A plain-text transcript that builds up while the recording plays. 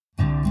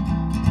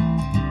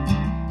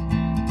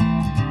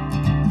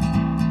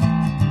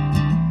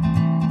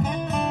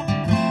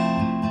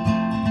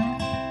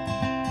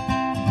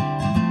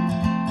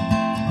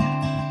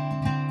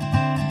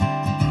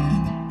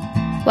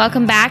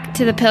Welcome back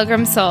to The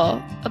Pilgrim Soul,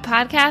 a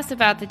podcast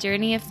about the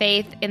journey of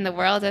faith in the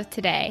world of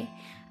today.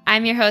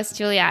 I'm your host,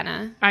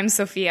 Juliana. I'm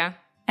Sophia.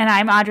 And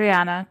I'm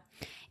Adriana.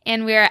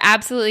 And we are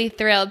absolutely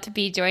thrilled to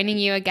be joining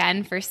you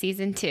again for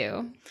Season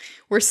 2.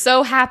 We're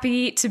so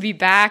happy to be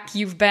back.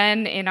 You've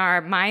been in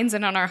our minds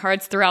and on our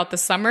hearts throughout the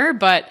summer,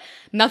 but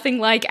nothing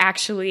like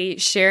actually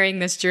sharing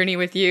this journey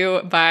with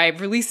you by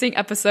releasing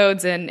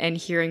episodes and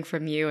hearing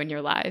from you in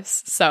your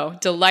lives. So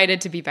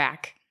delighted to be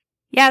back.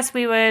 Yes,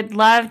 we would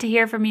love to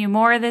hear from you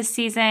more this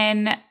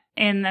season.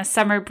 In the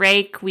summer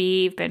break,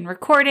 we've been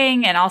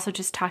recording and also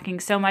just talking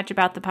so much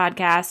about the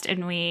podcast,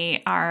 and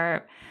we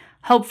are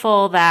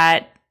hopeful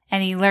that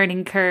any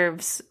learning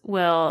curves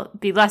will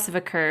be less of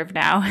a curve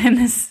now in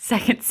this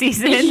second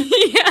season.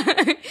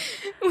 Yeah.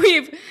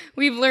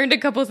 We've learned a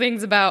couple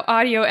things about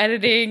audio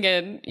editing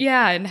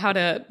and how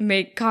to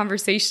make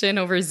conversation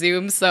over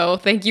Zoom. So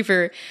thank you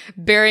for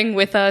bearing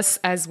with us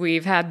as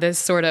we've had this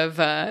sort of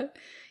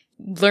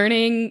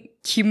learning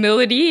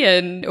humility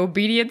and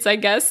obedience, I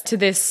guess, to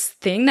this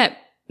thing that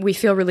we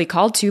feel really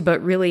called to,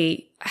 but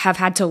really have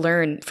had to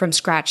learn from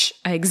scratch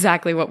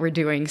exactly what we're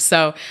doing.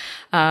 So,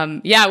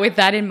 with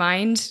that in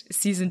mind,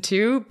 Season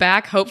 2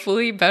 back,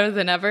 hopefully better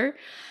than ever.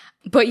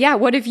 But yeah,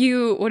 what have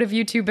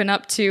you two been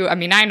up to? I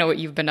mean, I know what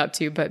you've been up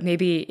to, but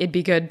maybe it'd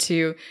be good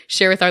to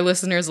share with our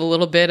listeners a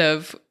little bit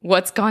of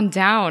what's gone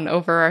down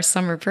over our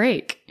summer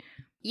break.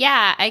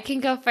 Yeah, I can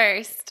go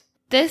first.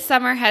 This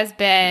summer has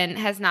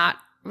not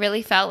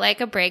really felt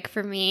like a break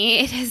for me.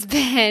 It has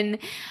been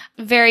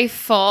very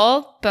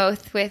full,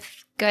 both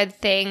with good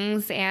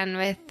things and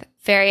with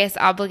various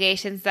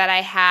obligations that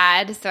I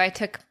had. So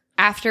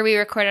after we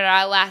recorded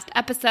our last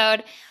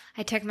episode,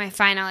 I took my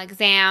final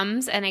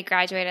exams and I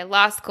graduated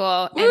law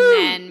school. Woo! And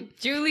then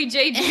Julie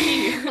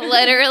JG.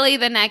 literally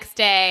the next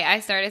day,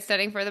 I started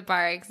studying for the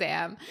bar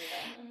exam.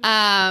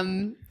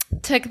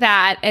 Took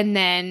that, and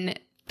then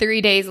 3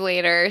 days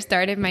later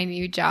started my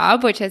new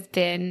job, which has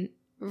been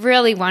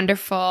really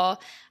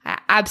wonderful. I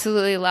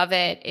absolutely love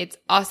it. It's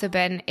also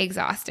been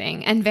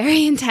exhausting and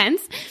very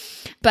intense,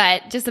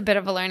 but just a bit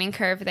of a learning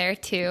curve there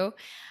too.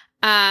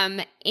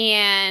 And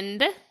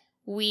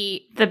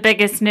the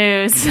biggest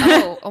news.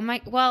 oh my,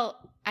 well,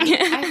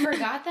 I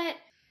forgot that.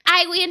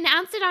 We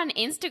announced it on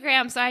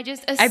Instagram, so I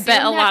just assumed I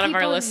bet a lot of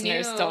our knew.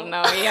 listeners don't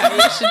know. Yeah,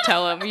 you should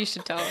tell them.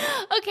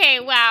 Okay,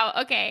 wow.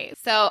 Okay,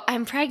 so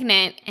I'm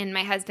pregnant, and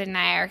my husband and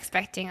I are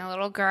expecting a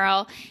little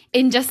girl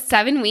in just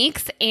 7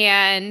 weeks,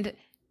 and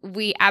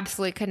we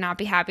absolutely could not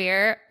be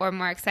happier or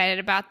more excited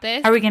about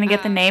this. Are we going to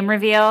get the name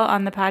reveal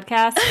on the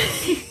podcast?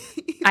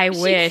 I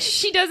wish.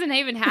 She doesn't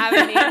even have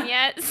a name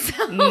yet.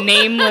 So.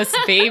 Nameless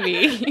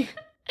baby.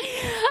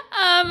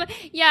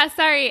 Yeah,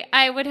 sorry.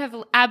 I would have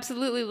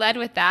absolutely led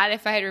with that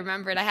if I had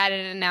remembered I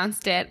hadn't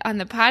announced it on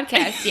the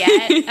podcast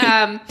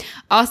yet.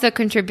 Also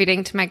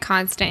contributing to my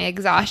constant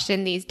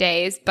exhaustion these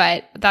days,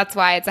 but that's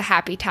why it's a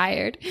happy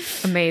tired.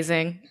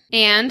 Amazing.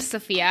 And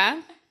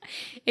Sophia?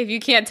 If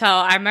you can't tell,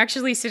 I'm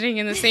actually sitting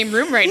in the same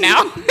room right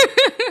now.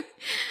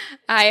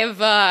 I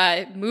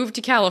have moved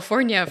to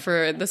California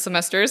for the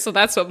semester, so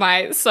that's what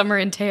my summer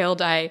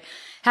entailed. I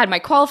had my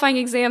qualifying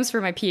exams for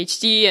my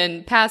PhD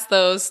and passed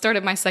those,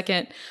 started my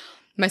second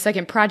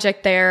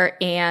project there,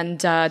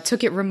 and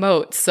took it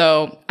remote.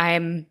 So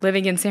I'm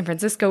living in San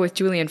Francisco with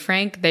Julie and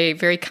Frank. They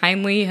very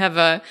kindly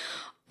have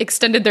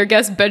extended their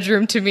guest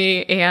bedroom to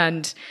me,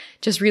 and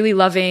just really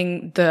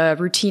loving the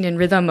routine and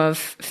rhythm of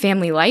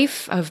family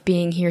life, of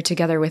being here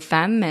together with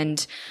them,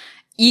 and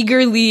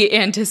eagerly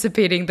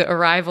anticipating the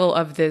arrival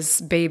of this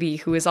baby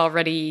who is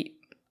already,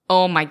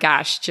 oh my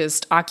gosh,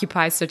 just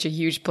occupies such a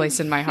huge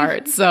place in my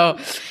heart. So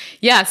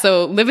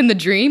living the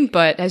dream.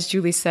 But as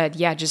Julie said,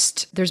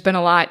 just there's been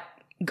a lot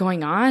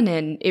going on,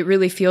 and it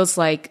really feels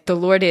like the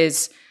Lord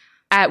is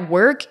at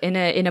work in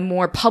a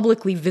more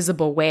publicly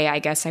visible way, I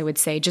guess I would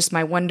say. Just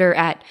my wonder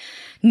at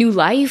new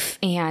life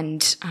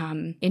and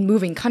in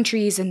moving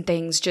countries and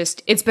things.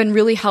 Just, it's been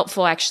really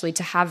helpful actually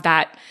to have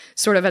that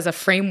sort of as a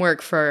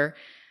framework for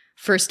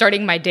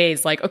starting my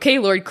days. Like, okay,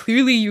 Lord,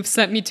 clearly you've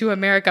sent me to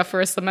America for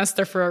a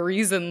semester for a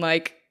reason.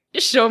 Like,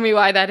 show me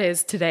why that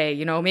is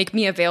today, make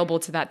me available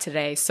to that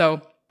today.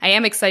 So I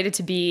am excited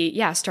to be,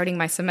 starting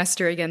my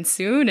semester again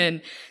soon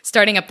and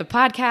starting up the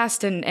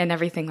podcast and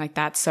everything like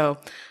that. So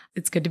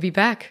it's good to be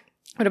back.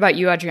 What about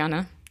you,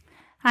 Adriana?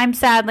 I'm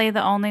sadly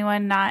the only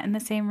one not in the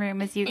same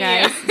room as you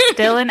guys. Yeah.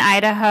 Still in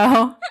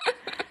Idaho,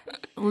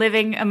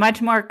 living a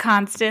much more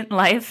constant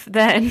life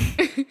than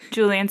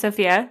Julie and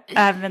Sophia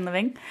have been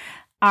living.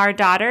 Our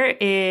daughter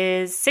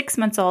is 6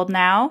 months old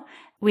now.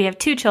 We have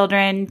 2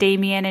 children,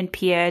 Damien and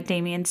Pia.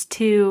 Damien's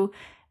 2.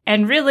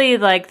 And really,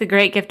 the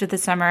great gift of the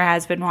summer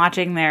has been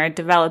watching their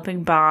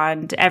developing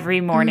bond.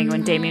 Every morning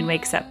when Damien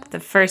wakes up, the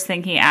first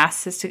thing he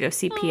asks is to go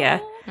see Pia.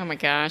 Oh my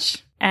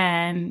gosh.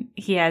 And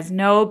he has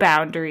no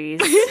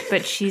boundaries,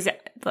 but she's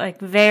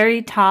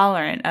very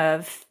tolerant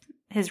of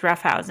his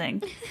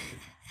roughhousing.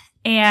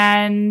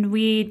 And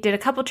we did a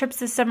couple trips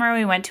this summer.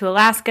 We went to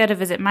Alaska to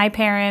visit my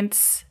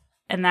parents,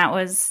 and that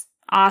was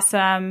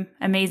awesome,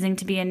 amazing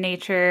to be in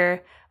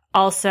nature.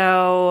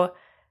 Also,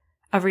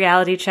 a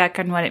reality check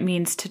on what it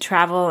means to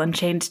travel and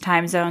change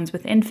time zones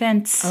with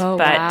infants,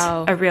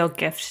 but a real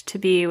gift to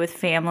be with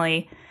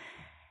family.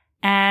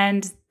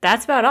 And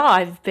that's about all.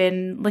 I've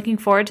been looking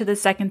forward to the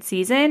second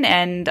season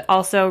and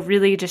also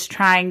really just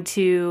trying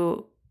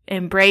to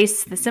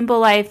embrace the simple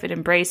life and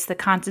embrace the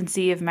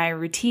constancy of my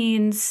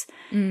routines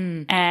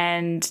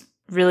and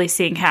really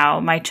seeing how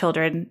my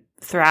children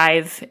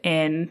thrive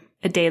in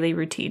a daily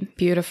routine.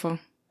 Beautiful.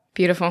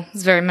 Beautiful.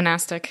 It's very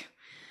monastic.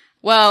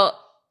 Well,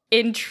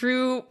 in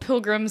true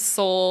Pilgrim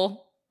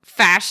Soul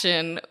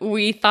fashion,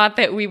 we thought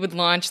that we would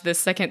launch this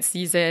second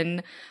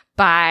season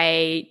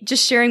by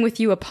just sharing with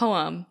you a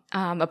poem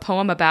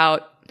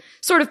about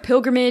sort of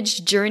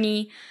pilgrimage,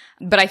 journey,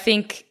 but I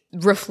think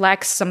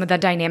reflects some of the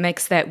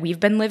dynamics that we've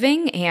been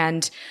living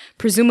and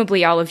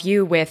presumably all of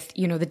you with,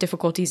 you know, the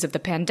difficulties of the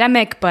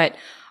pandemic, but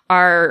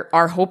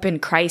our hope in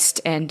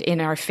Christ and in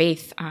our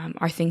faith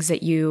are things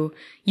that you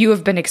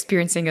have been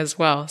experiencing as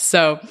well.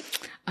 So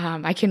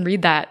I can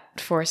read that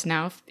for us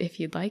now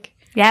if you'd like.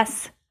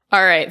 Yes.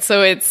 All right.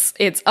 So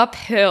it's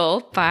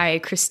Uphill by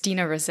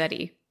Christina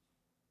Rossetti.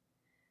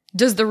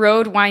 Does the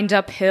road wind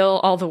uphill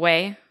all the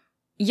way?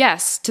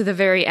 Yes, to the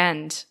very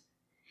end.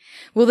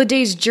 Will the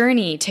day's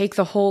journey take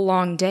the whole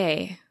long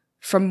day?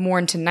 From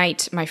morn to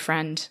night, my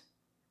friend.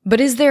 But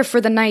is there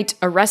for the night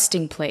a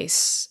resting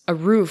place, a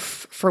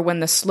roof for when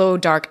the slow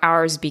dark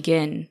hours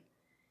begin?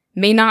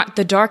 May not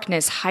the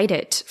darkness hide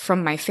it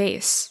from my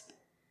face?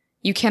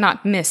 You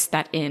cannot miss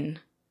that inn.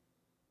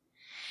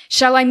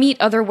 Shall I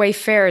meet other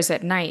wayfarers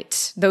at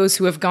night, those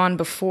who have gone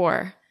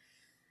before?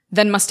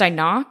 Then must I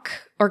knock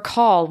or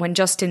call when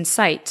just in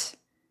sight?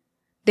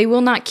 They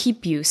will not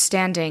keep you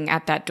standing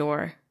at that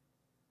door.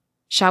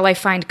 Shall I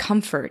find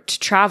comfort,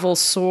 travel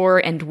sore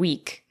and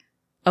weak?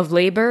 Of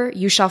labor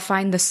you shall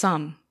find the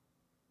sum.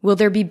 Will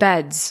there be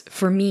beds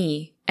for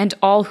me and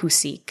all who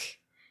seek?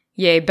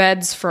 Yea,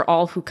 beds for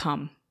all who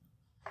come.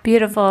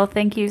 Beautiful.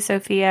 Thank you,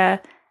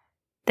 Sophia.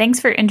 Thanks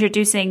for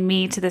introducing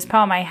me to this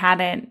poem. I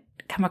hadn't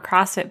come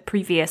across it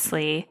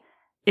previously.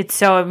 It's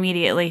so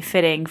immediately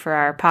fitting for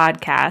our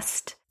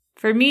podcast.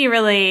 For me,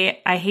 really,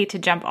 I hate to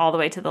jump all the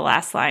way to the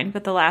last line,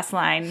 but the last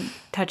line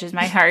touches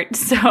my heart.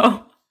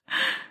 So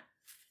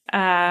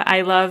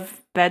I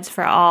love Beds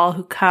for All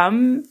Who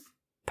Come,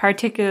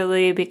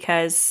 particularly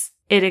because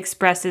it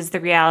expresses the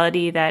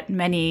reality that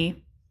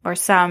many or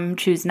some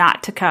choose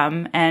not to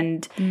come.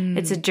 And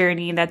it's a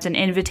journey that's an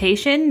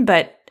invitation,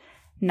 but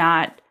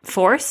not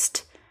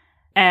forced.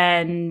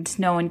 And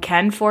no one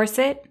can force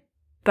it,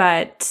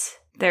 but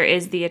there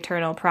is the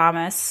eternal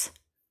promise.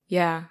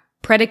 Yeah.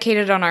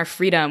 Predicated on our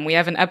freedom. We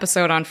have an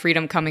episode on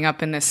freedom coming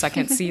up in this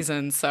second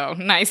season, so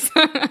nice.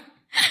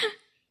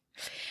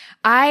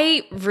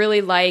 I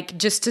really like,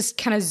 just to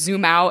kind of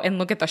zoom out and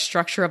look at the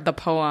structure of the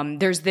poem,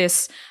 there's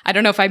this, I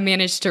don't know if I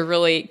managed to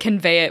really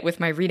convey it with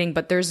my reading,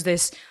 but there's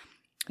this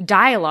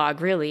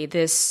dialogue, really,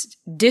 this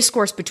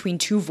discourse between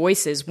two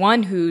voices,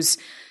 one who's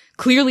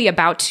clearly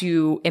about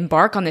to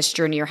embark on this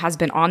journey or has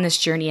been on this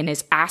journey and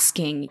is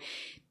asking,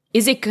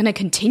 is it going to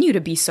continue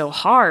to be so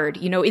hard?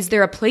 You know, is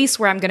there a place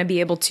where I'm going to be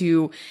able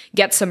to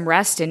get some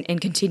rest and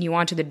continue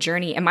on to the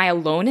journey? Am I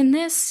alone in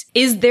this?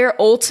 Is there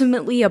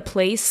ultimately a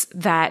place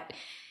that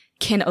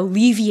can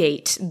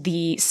alleviate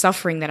the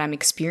suffering that I'm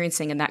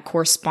experiencing and that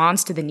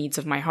corresponds to the needs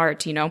of my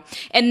heart, you know?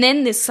 And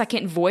then this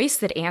second voice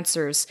that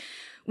answers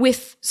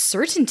with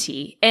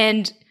certainty.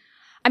 And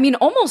I mean,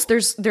 almost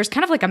there's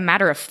kind of like a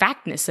matter of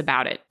factness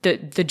about it.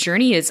 The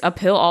journey is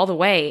uphill all the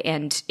way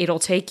and it'll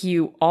take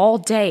you all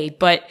day,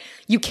 but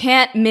you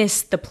can't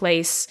miss the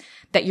place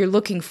that you're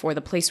looking for,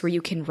 the place where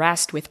you can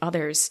rest with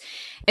others.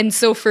 And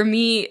so for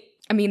me,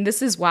 I mean,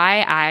 this is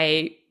why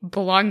I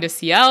belong to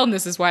CL, and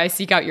this is why I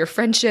seek out your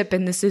friendship,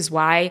 and this is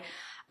why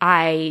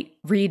I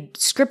read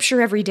scripture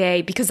every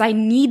day, because I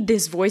need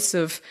this voice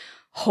of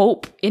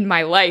hope in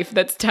my life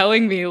that's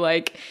telling me,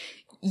 like,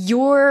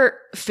 your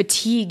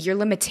fatigue, your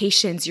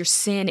limitations, your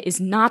sin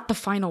is not the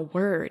final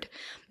word.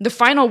 The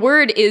final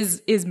word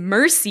is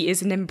mercy,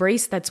 is an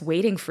embrace that's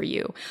waiting for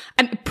you.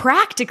 And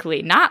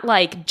practically, not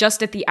like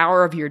just at the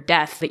hour of your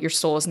death that your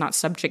soul is not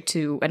subject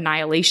to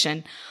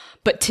annihilation.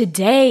 But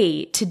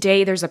today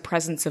there's a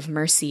presence of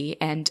mercy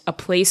and a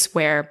place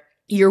where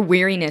your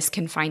weariness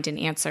can find an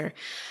answer.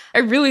 I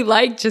really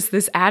like just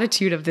this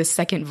attitude of this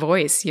second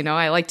voice. You know,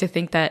 I like to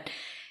think that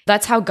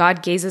that's how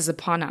God gazes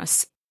upon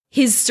us.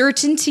 His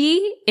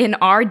certainty in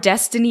our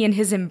destiny and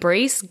his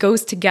embrace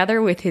goes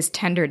together with his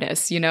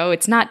tenderness. You know,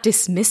 it's not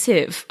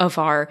dismissive of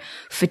our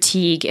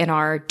fatigue and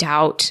our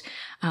doubt,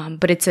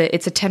 but it's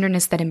a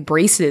tenderness that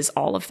embraces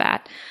all of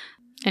that.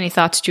 Any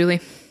thoughts,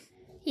 Julie?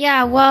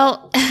 Yeah,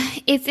 well,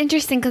 it's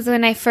interesting because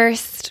when I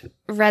first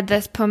read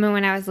this poem and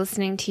when I was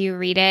listening to you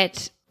read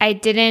it, I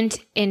didn't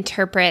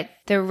interpret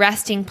the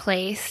resting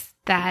place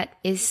that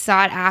is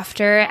sought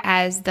after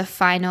as the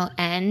final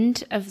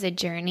end of the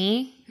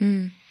journey.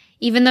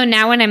 Even though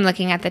now when I'm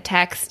looking at the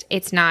text,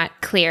 it's not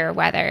clear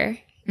whether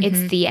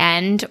it's the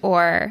end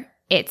or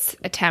it's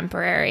a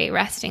temporary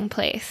resting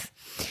place.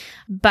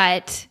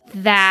 But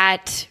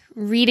that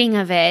reading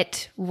of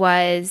it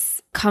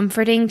was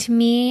comforting to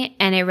me,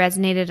 and it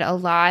resonated a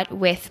lot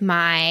with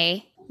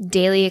my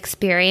daily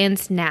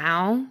experience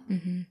now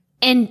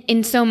and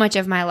in so much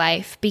of my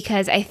life,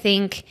 because I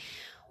think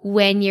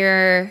when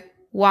you're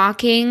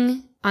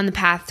walking on the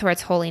path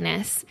towards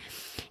holiness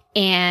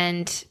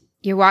and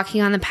you're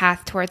walking on the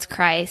path towards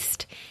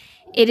Christ,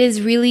 it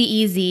is really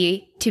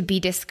easy to be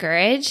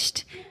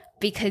discouraged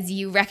because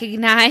you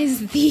recognize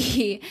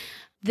the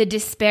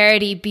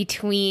disparity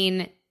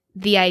between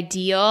the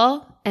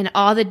ideal and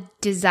all the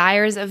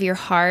desires of your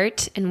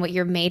heart and what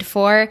you're made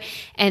for,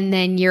 and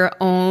then your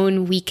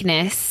own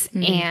weakness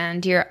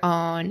and your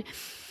own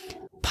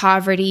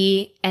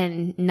poverty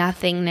and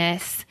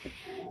nothingness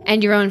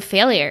and your own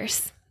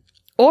failures.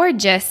 Or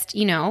just,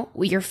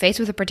 you're faced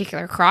with a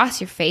particular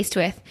cross, you're faced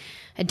with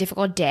a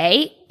difficult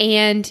day,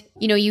 and,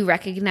 you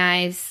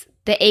recognize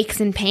the aches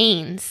and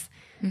pains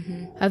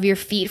of your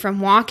feet from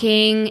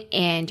walking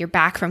and your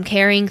back from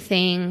carrying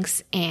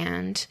things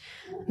and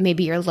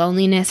maybe your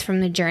loneliness from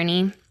the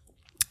journey.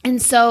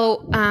 And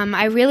so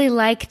I really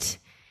liked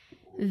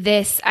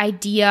this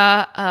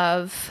idea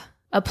of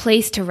a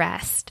place to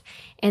rest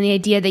and the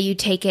idea that you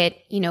take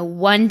it,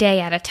 one day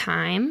at a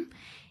time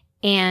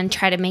and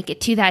try to make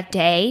it to that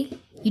day.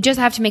 You just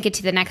have to make it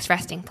to the next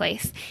resting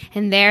place.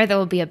 And there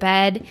will be a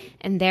bed,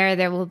 and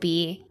there will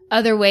be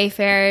other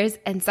wayfarers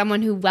and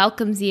someone who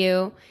welcomes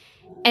you.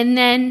 And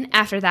then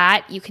after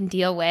that, you can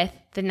deal with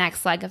the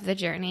next leg of the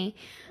journey.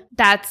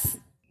 That's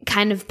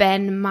kind of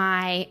been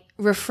my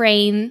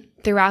refrain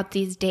throughout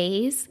these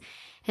days.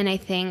 And I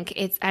think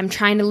I'm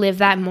trying to live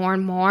that more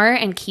and more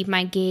and keep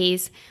my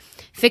gaze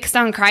fixed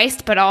on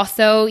Christ, but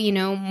also,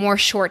 more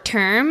short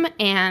term,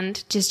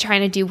 and just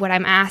trying to do what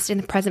I'm asked in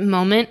the present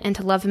moment and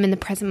to love him in the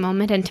present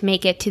moment and to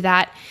make it to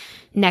that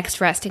next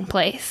resting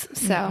place.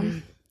 So,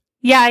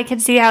 yeah, I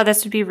can see how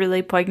this would be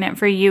really poignant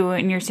for you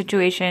in your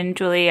situation,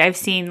 Julie. I've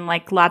seen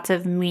lots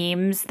of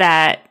memes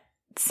that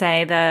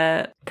say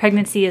the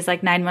pregnancy is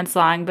 9 months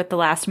long, but the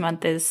last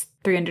month is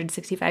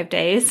 365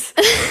 days.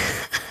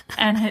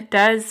 And it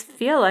does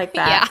feel like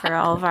that for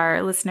all of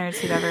our listeners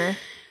who've ever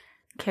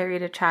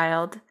carried a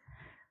child.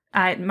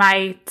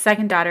 My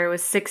second daughter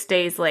was 6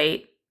 days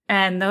late,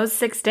 and those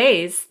 6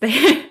 days,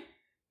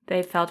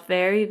 they felt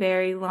very,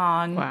 very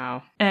long.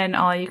 Wow. And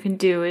all you can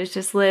do is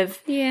just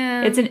live.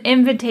 Yeah. It's an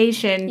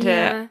invitation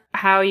to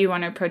how you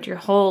want to approach your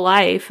whole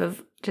life,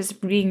 of just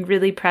being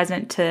really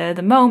present to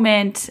the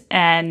moment.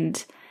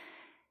 And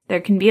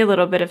there can be a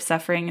little bit of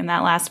suffering in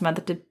that last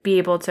month to be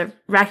able to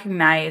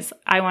recognize,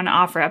 I want to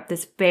offer up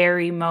this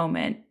very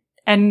moment,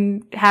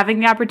 and having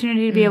the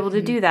opportunity to be able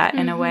to do that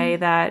in a way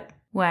that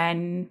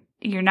when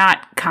you're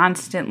not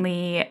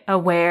constantly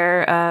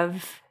aware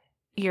of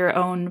your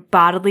own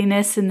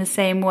bodiliness in the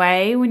same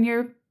way when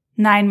you're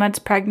 9 months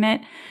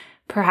pregnant,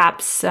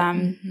 perhaps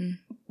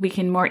we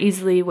can more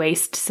easily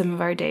waste some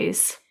of our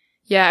days.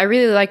 Yeah, I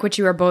really like what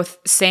you are both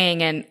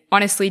saying. And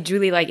honestly,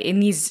 Julie, in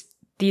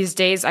these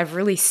days, I've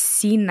really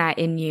seen that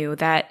in you,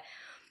 that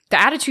the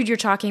attitude you're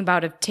talking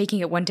about of taking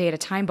it one day at a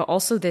time, but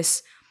also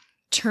this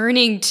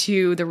turning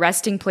to the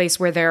resting place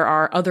where there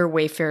are other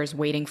wayfarers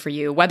waiting for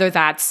you, whether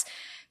that's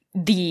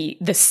the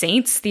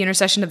saints, the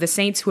intercession of the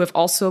saints who have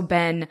also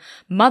been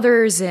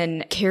mothers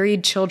and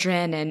carried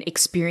children and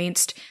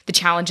experienced the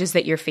challenges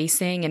that you're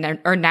facing and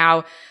are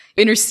now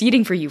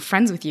interceding for you,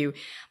 friends with you,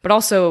 but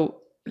also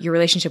your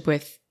relationship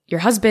with your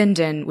husband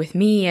and with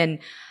me, and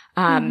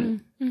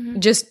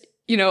just,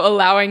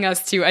 allowing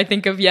us to, I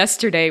think of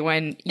yesterday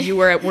when you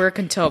were at work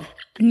until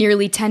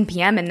nearly 10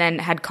 p.m. and then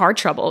had car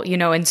trouble,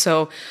 and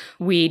so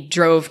we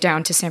drove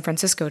down to San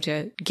Francisco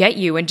to get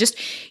you, and just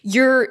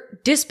your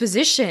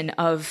disposition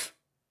of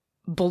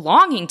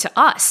belonging to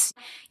us.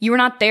 You were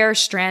not there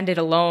stranded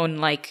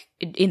alone,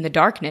 in the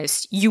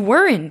darkness. You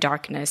were in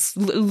darkness,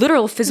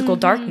 literal physical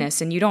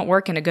darkness, and you don't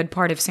work in a good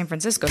part of San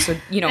Francisco. So,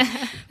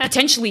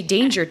 potentially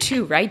danger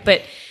too, right?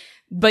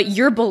 But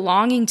your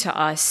belonging to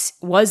us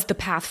was the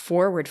path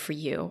forward for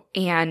you.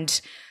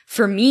 And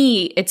for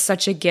me, it's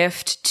such a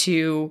gift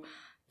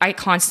I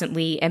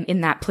constantly am in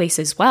that place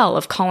as well,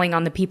 of calling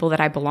on the people that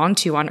I belong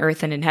to on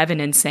earth and in heaven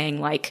and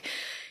saying,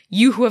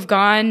 you who have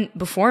gone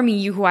before me,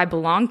 you who I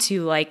belong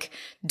to,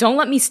 don't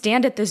let me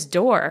stand at this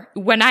door.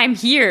 When I'm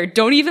here,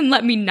 don't even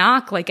let me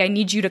knock. I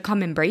need you to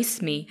come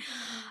embrace me.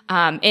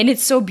 And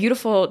it's so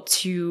beautiful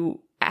to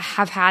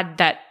have had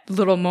that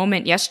little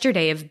moment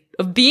yesterday of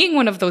being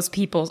one of those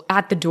people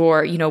at the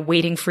door,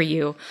 waiting for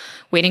you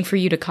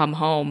to come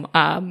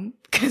home.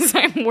 Because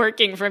I'm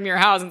working from your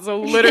house. And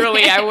so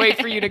literally I wait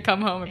for you to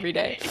come home every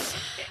day.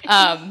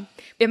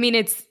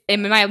 It's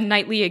in my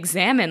nightly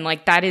examine,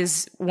 that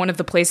is one of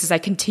the places I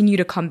continue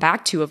to come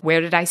back to of where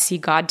did I see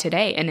God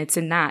today? And it's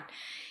in that.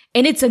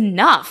 And it's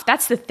enough.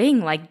 That's the thing.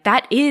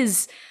 That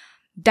is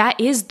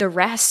the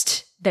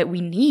rest that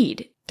we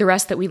need, the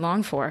rest that we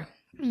long for.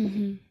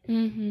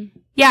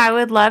 Yeah, I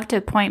would love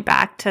to point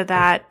back to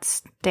that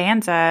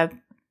stanza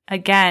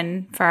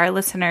again for our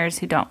listeners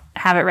who don't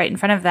have it right in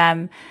front of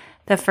them.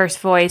 The first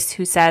voice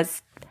who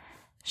says,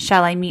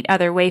 "Shall I meet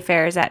other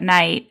wayfarers at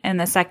night?" And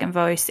the second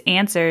voice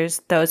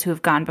answers, "Those who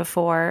have gone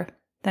before."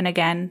 Then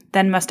again,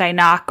 then must I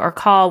knock or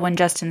call when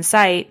just in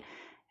sight?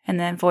 And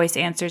then voice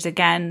answers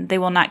again, they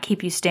will not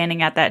keep you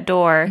standing at that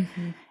door.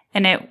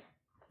 And it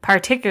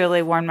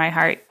particularly warmed my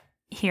heart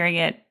hearing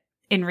it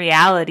in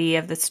reality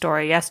of the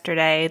story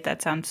yesterday.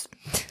 That sounds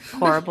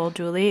horrible,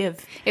 Julie.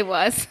 It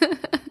was.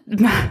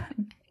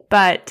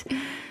 But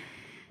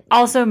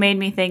also made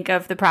me think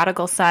of the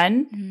prodigal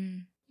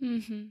son.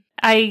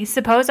 I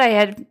suppose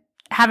I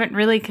haven't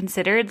really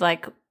considered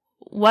like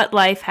what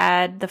life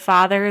had the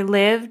father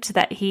lived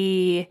that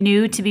he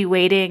knew to be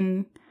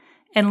waiting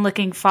and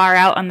looking far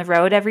out on the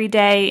road every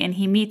day, and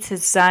he meets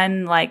his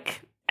son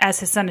like as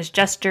his son is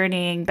just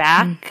journeying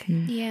back.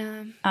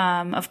 Yeah.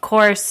 Of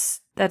course,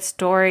 that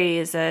story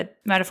is a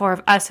metaphor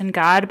of us and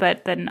God,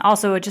 but then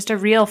also just a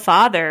real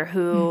father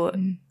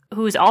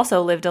who's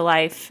also lived a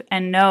life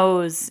and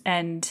knows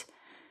and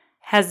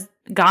has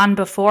gone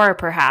before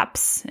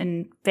perhaps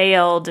and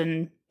failed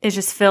and is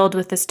just filled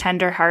with this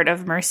tender heart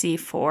of mercy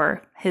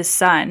for his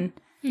son.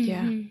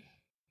 Yeah.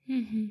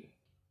 And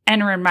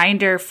a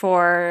reminder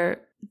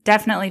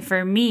definitely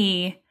for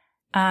me,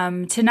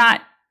 to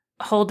not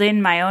hold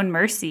in my own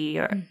mercy,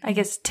 or I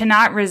guess to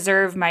not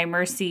reserve my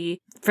mercy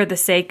for the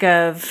sake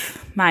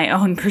of my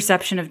own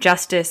perception of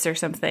justice or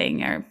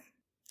something,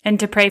 and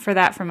to pray for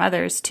that from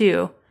others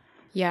too.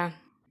 Yeah.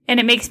 And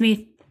it makes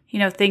me,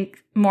 think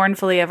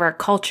mournfully of our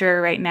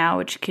culture right now,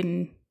 which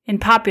can, in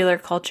popular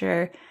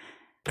culture,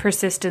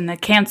 persist in the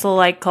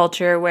cancel-like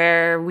culture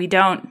where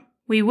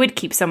we would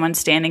keep someone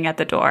standing at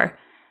the door.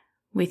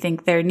 We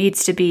think there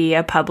needs to be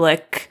a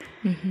public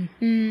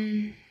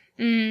and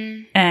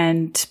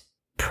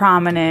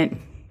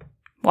prominent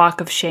walk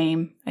of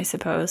shame, I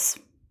suppose.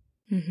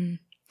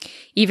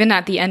 Even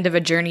at the end of a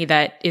journey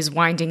that is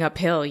winding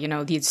uphill,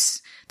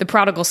 the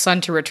prodigal son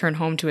to return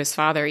home to his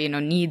father,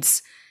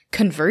 needs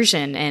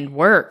conversion and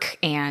work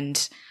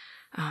and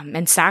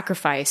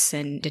sacrifice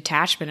and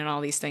detachment and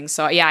all these things.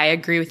 So yeah, I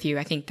agree with you.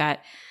 I think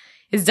that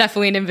is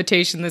definitely an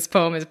invitation this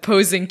poem is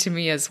posing to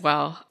me as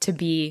well, to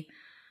be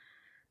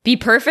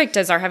perfect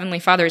as our Heavenly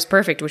Father is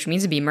perfect, which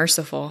means to be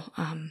merciful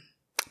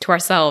to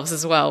ourselves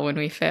as well when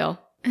we fail.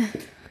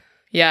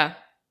 Yeah.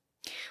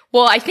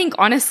 Well, I think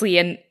honestly,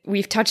 and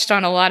we've touched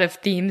on a lot of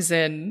themes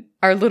in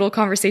our little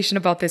conversation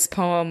about this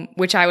poem,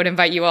 which I would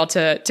invite you all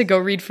to go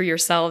read for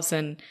yourselves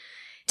and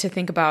to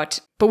think about.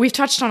 But we've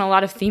touched on a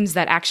lot of themes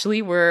that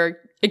actually we're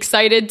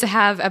excited to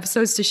have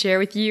episodes to share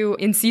with you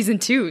in season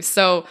 2.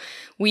 So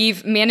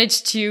we've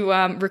managed to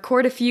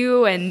record a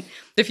few, and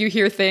if you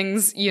hear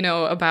things,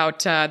 about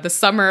the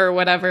summer or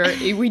whatever,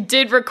 we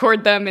did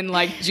record them in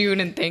like June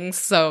and things.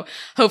 So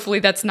hopefully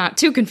that's not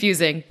too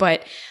confusing.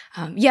 But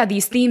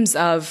these themes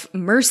of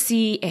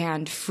mercy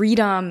and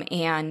freedom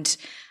and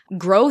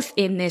growth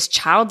in this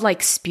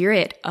childlike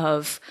spirit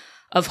of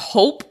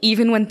hope,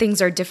 even when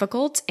things are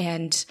difficult,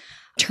 and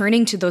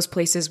turning to those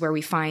places where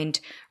we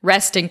find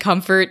rest and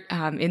comfort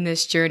in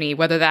this journey,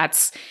 whether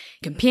that's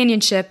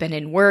companionship and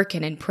in work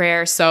and in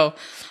prayer. So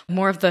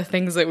more of the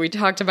things that we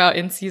talked about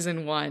in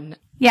season 1.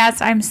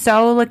 Yes, I'm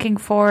so looking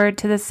forward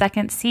to the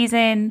second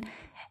season.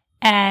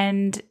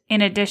 And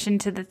in addition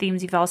to the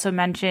themes you've also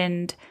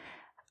mentioned,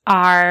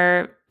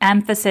 our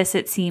emphasis,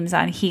 it seems,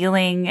 on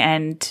healing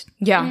and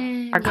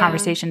our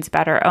conversations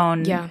about our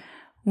own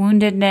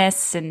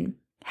woundedness and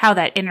how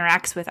that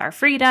interacts with our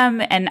freedom.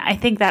 And I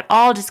think that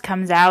all just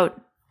comes out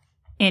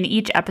in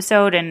each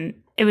episode. And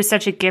it was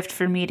such a gift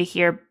for me to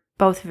hear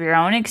both of your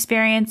own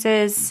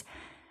experiences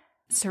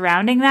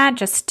surrounding that,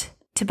 just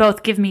to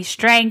both give me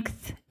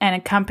strength and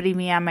accompany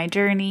me on my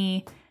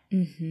journey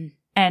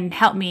and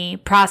help me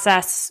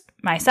process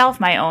myself,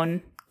 my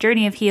own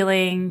journey of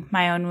healing,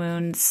 my own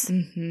wounds,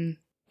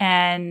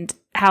 and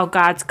how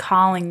God's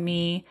calling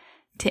me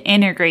to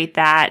integrate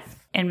that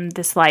in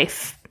this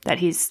life that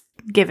He's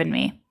given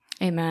me.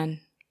 Amen.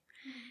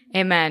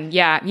 Amen.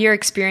 Yeah, your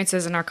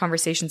experiences and our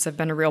conversations have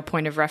been a real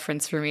point of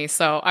reference for me.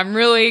 So I'm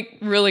really,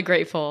 really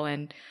grateful.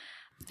 And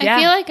I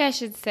feel like I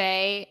should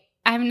say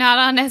I'm not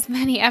on as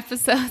many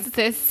episodes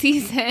this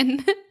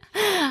season.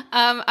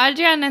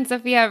 Adriana and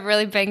Sophia have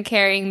really been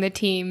carrying the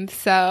team,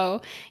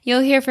 so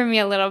you'll hear from me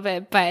a little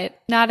bit, but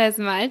not as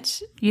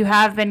much. You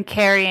have been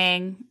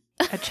carrying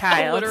a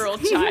child. A literal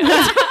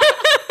child.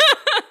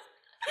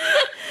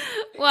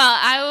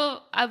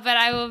 Well,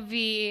 I will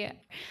be,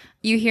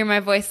 you hear my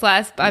voice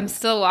less, but I'm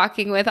still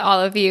walking with all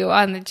of you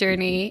on the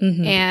journey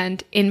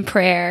and in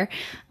prayer.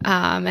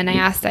 And I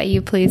ask that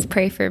you please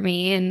pray for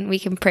me and we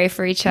can pray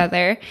for each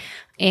other.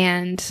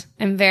 And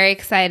I'm very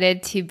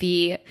excited to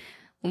be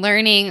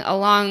learning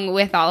along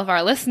with all of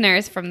our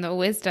listeners from the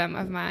wisdom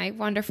of my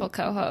wonderful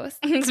co-host.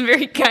 It's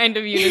very kind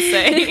of you to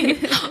say.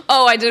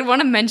 Oh, I did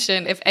want to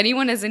mention, if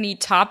anyone has any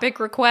topic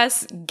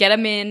requests, get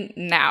them in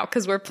now,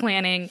 because we're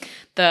planning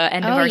the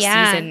end of our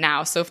season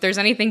now. So if there's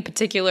anything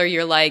particular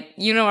you're like,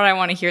 you know what, I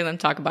want to hear them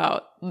talk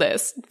about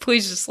this,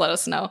 please just let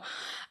us know.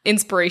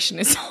 Inspiration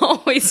is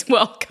always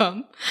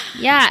welcome.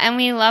 Yeah, and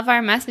we love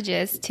our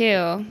messages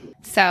too.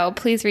 So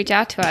please reach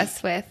out to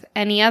us with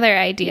any other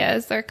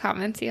ideas or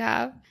comments you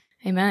have.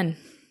 Amen.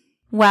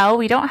 Well,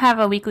 we don't have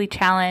a weekly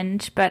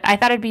challenge, but I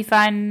thought it'd be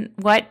fun.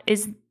 What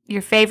is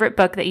your favorite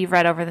book that you've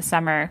read over the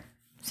summer,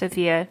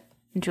 Sophia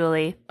and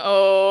Julie?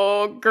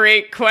 Oh,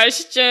 great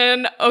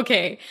question.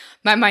 Okay.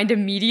 My mind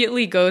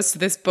immediately goes to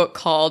this book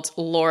called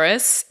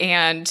Loris,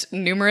 and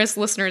numerous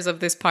listeners of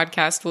this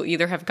podcast will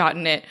either have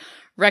gotten it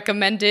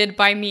recommended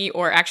by me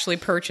or actually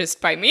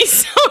purchased by me.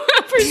 So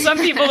for some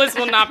people, this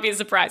will not be a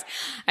surprise.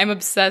 I'm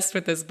obsessed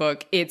with this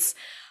book. It's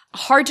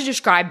hard to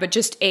describe, but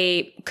just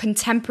a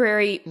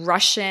contemporary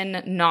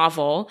Russian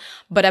novel,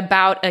 but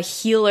about a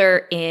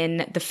healer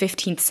in the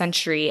 15th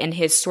century and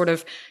his sort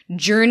of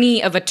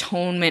journey of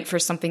atonement for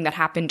something that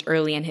happened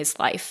early in his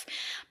life.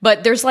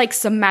 But there's like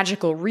some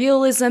magical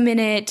realism in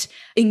it,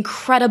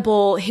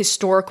 incredible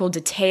historical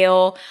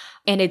detail,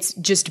 and it's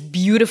just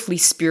beautifully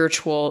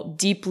spiritual,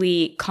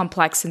 deeply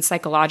complex and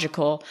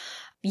psychological.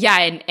 Yeah,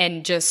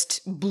 and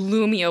just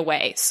blew me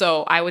away.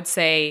 So I would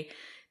say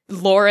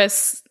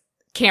Loris.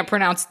 Can't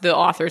pronounce the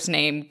author's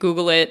name.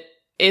 Google it.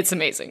 It's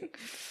amazing.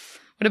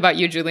 What about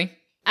you, Julie?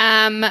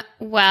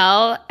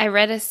 Well, I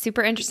read a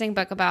super interesting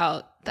book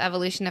about the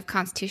evolution of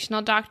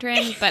constitutional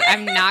doctrine, but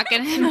I'm not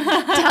going to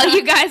tell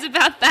you guys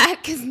about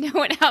that because no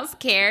one else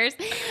cares.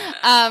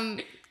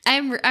 I'm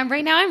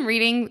right now I'm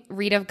reading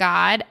Read of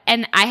God,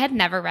 and I had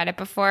never read it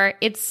before.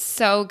 It's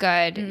so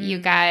good, you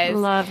guys.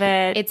 Love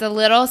it. It's a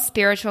little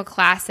spiritual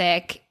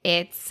classic.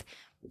 It's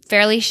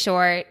fairly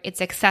short. It's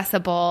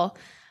accessible.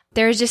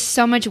 There's just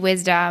so much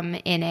wisdom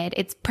in it.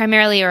 It's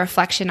primarily a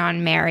reflection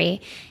on Mary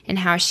and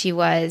how she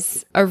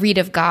was a reed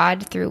of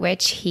God through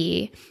which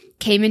he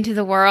came into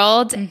the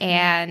world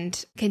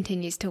and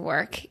continues to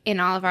work in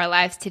all of our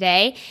lives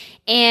today.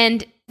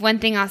 And one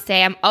thing I'll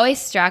say, I'm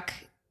always struck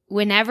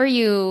whenever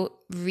you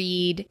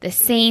read the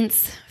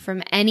saints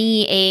from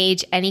any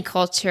age, any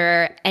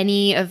culture,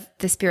 any of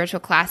the spiritual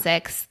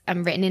classics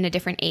written in a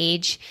different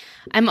age,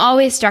 I'm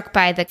always struck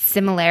by the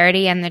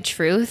similarity and the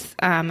truth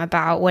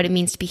about what it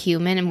means to be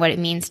human and what it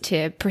means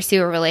to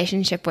pursue a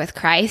relationship with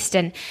Christ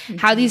and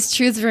how these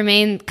truths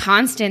remain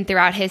constant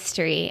throughout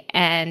history.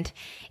 And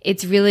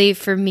it's really,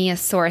 for me, a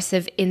source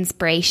of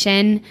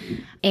inspiration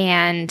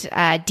and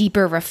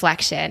deeper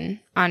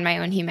reflection on my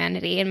own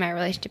humanity and my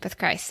relationship with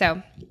Christ.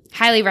 So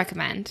highly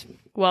recommend.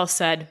 Well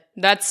said.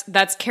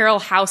 That's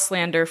Carol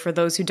Houselander for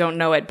those who don't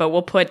know it, but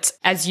we'll put,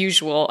 as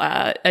usual,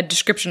 a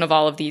description of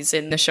all of these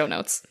in the show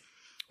notes.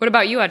 What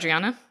about you,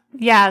 Adriana?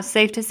 Yeah,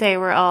 safe to say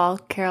we're all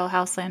Carol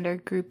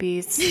Houselander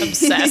groupies.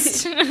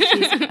 Obsessed.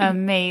 She's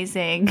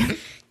amazing.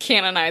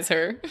 Canonize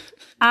her.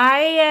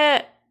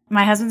 My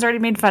husband's already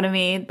made fun of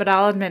me, but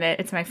I'll admit it.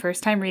 It's my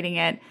first time reading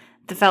it.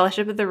 The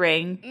Fellowship of the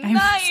Ring. Nice.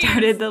 I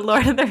started The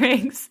Lord of the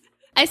Rings.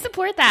 I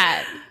support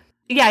that.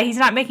 Yeah, he's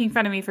not making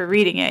fun of me for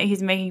reading it.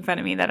 He's making fun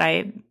of me that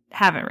I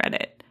haven't read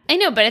it. I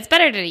know, but it's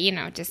better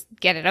to, just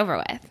get it over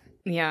with.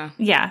 Yeah.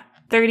 Yeah,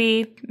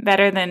 30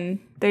 better than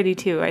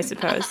 32, I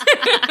suppose.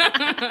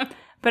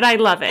 But I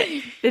love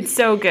it. It's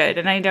so good,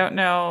 and I don't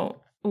know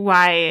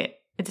why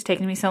it's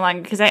taken me so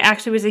long, because I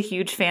actually was a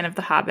huge fan of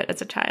The Hobbit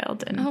as a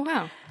child, and Oh,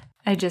 wow.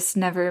 I just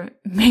never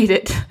made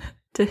it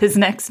to his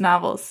next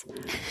novels.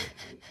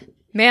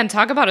 Man,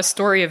 talk about a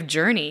story of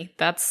journey.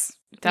 That's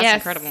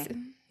Yes. incredible.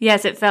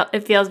 Yes,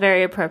 it feels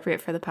very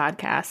appropriate for the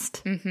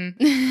podcast.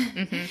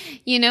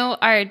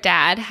 Our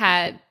dad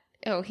had,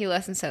 he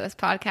listens to this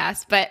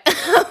podcast, but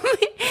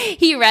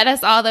he read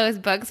us all those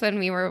books when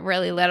we were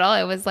really little.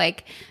 It was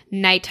like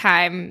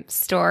nighttime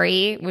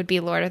story would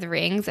be Lord of the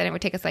Rings, and it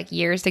would take us like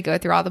years to go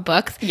through all the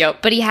books.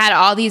 Yep. But he had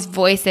all these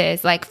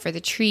voices like for the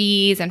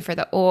trees and for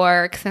the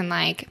orcs and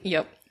like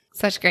Yep.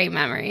 such great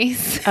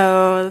memories.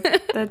 Oh,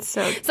 that's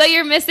so... So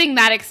you're missing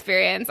that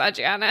experience,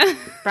 Adriana.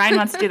 Brian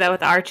wants to do that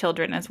with our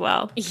children as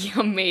well.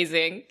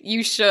 Amazing.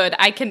 You should.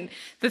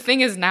 The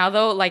thing is now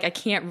though, like I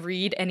can't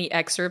read any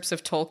excerpts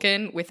of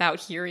Tolkien without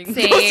hearing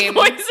Same.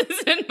 those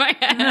voices in my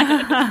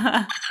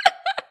head.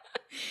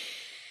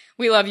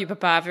 We love you,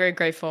 Papa. Very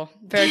grateful.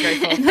 Very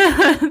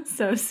grateful.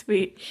 So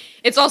sweet.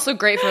 It's also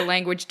great for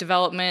language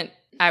development,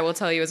 I will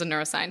tell you as a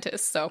neuroscientist,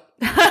 so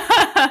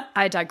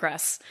I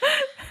digress.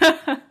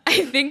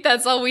 I think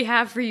that's all we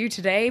have for you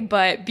today,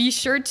 but be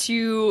sure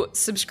to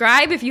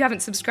subscribe if you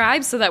haven't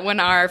subscribed so that when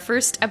our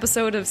first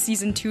episode of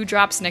season 2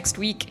 drops next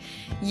week,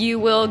 you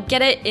will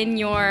get it in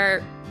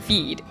your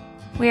feed.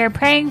 We are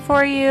praying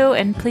for you,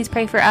 and please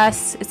pray for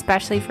us,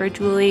 especially for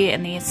Julie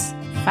in these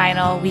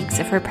final weeks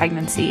of her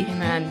pregnancy.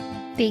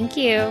 Amen. Thank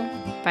you.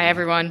 Bye,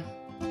 everyone.